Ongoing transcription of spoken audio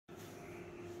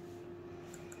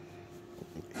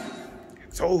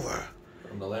It's over.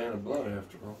 From the land of blood,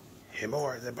 after all.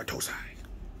 Himor the Batosai.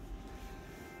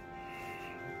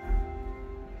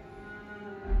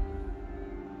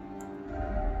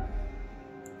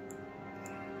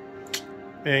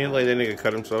 Man, you let that nigga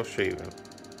cut himself shaving.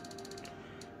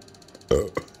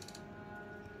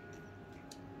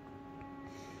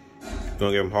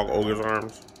 Gonna give him Hulk Ogre's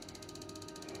arms?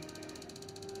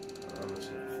 I'm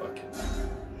just gonna fucking...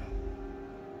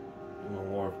 You know,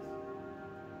 more...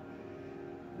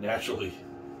 naturally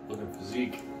looking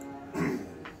physique.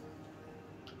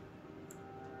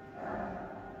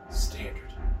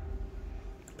 Standard.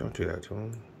 Don't do that to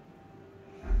him.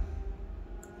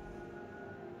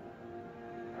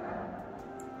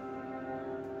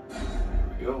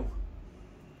 There we go.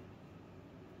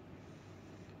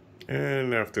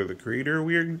 And after the creator,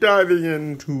 we are diving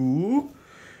into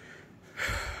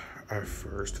our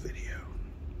first video.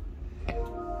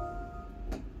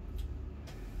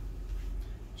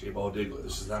 J-Ball Diggler,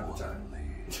 this is not the time.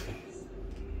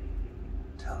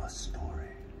 Tell a story.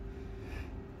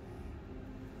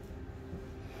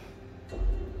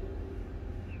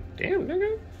 Damn,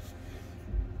 nigga.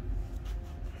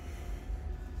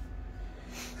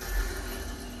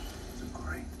 The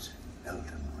great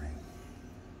Elden Ring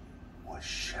was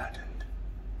shattered.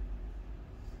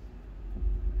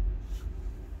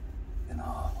 In our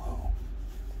home,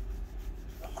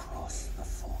 across the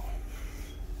fall,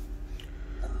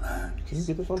 the land. Can you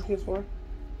get this on PS4? I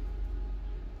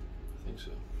think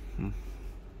so.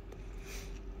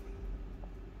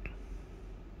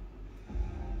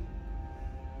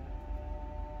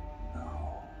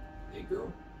 Now, Hey,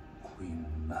 girl. Queen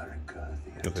Marika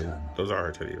the Okay, Eternal those are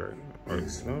her titties, right? Or,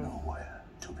 is no? nowhere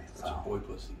to be That's a found. boy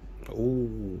pussy.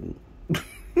 Ooh.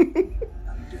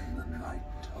 And in the night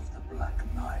of the Black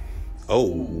Knight, Oh,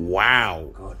 wow.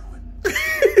 Godwin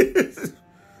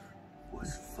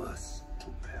was first to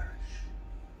perish.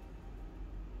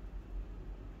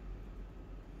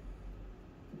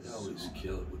 They always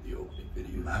kill it with the opening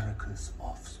video. Marika's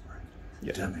offspring,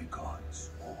 Yeah. demigods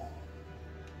all,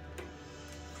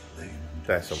 claimed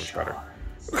That's so much better.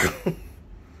 shards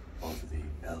of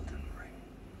the Elden Ring.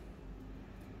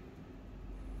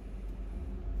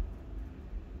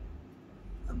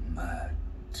 The mad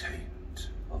taint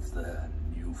of their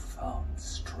newfound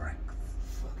strength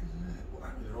Fuck is that? I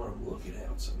don't even know what I'm looking at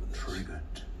with some of this. triggered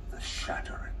the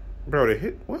shattering. Bro, they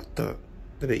hit. What the?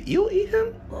 Did the eel eat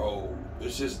him? Bro,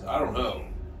 it's just, I don't know.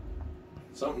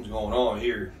 Something's going on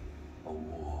here. A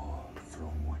war from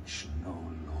which no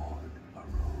lord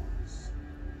arose.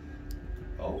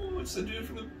 Oh, it's the dude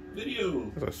from the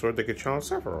video. That's a sword that could challenge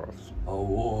Sephiroth. A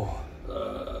war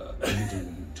That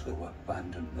leading to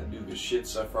abandonment dude could shit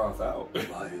Sephiroth out.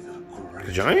 by the great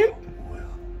The giant? will.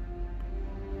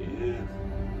 Yeah.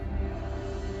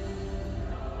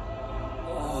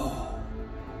 Oh,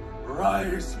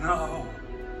 rise now,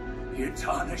 ye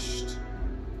tarnished,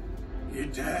 ye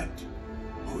dead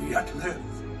who yet live.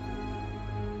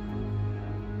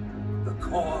 The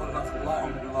call of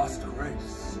long lost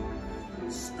race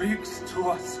speaks to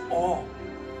us all.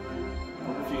 I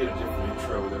wonder if you get a different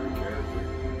intro with every character.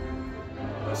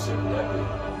 How sick would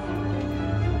that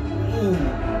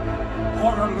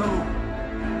Horalu,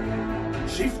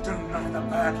 chieftain of the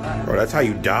Badlands, Bro, that's how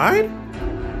you died?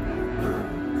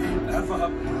 the ever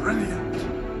brilliant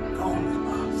gold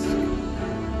mask.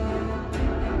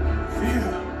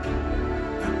 Fear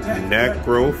the death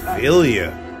Necrophilia.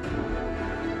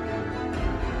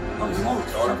 the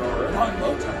most Dark already.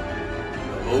 wonder, be?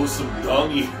 Oh, some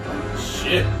dungy.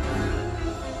 Shit.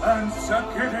 and Sir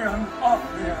Gideon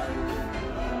Ophir,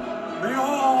 the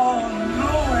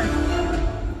all-knowing.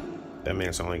 That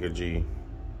man sound like a G.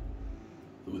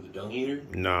 Who, the dung eater?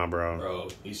 Nah, bro. Bro,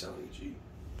 he sounds like a G.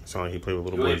 Sound like he played with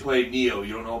little You ain't boys. played Neo,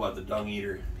 you don't know about the dung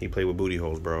eater. He played with booty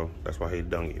holes, bro. That's why he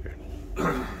dung eater.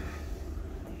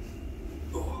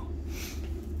 Oh.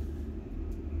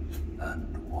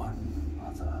 And one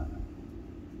other,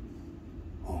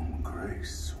 whom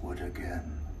grace would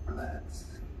again bless,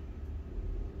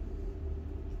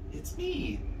 It's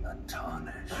me. a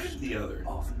tarnished I'm the other.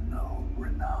 of no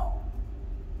renown.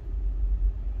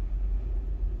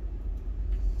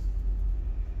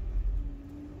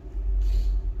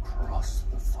 Cross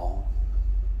the fall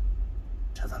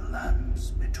to the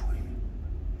lands between,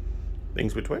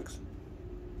 Things betwixt?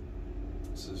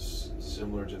 This is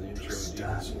similar to the intro to of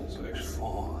Demon Souls, stand actually.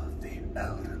 before the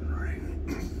Elden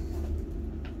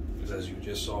Ring, Because as you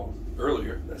just saw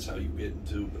earlier, that's how you get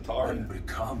into and Bataria.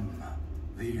 become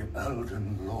the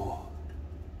Elden Lord.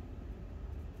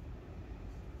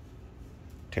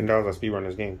 $10 on speedrun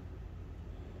this game.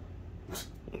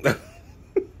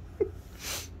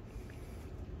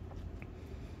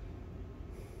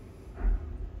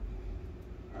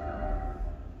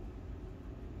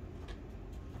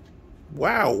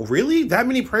 Wow, really? That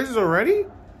many prizes already?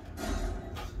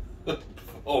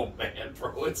 Oh man,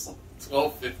 bro, it's like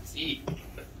 12:15.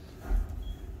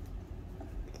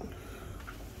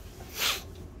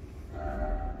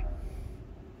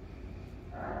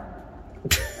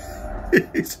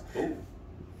 Oh.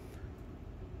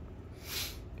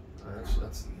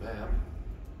 That's the map.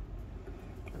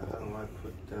 How do I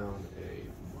put down a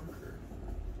marker?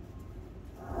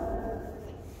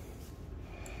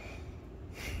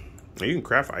 You can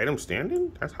craft items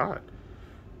standing? That's hot.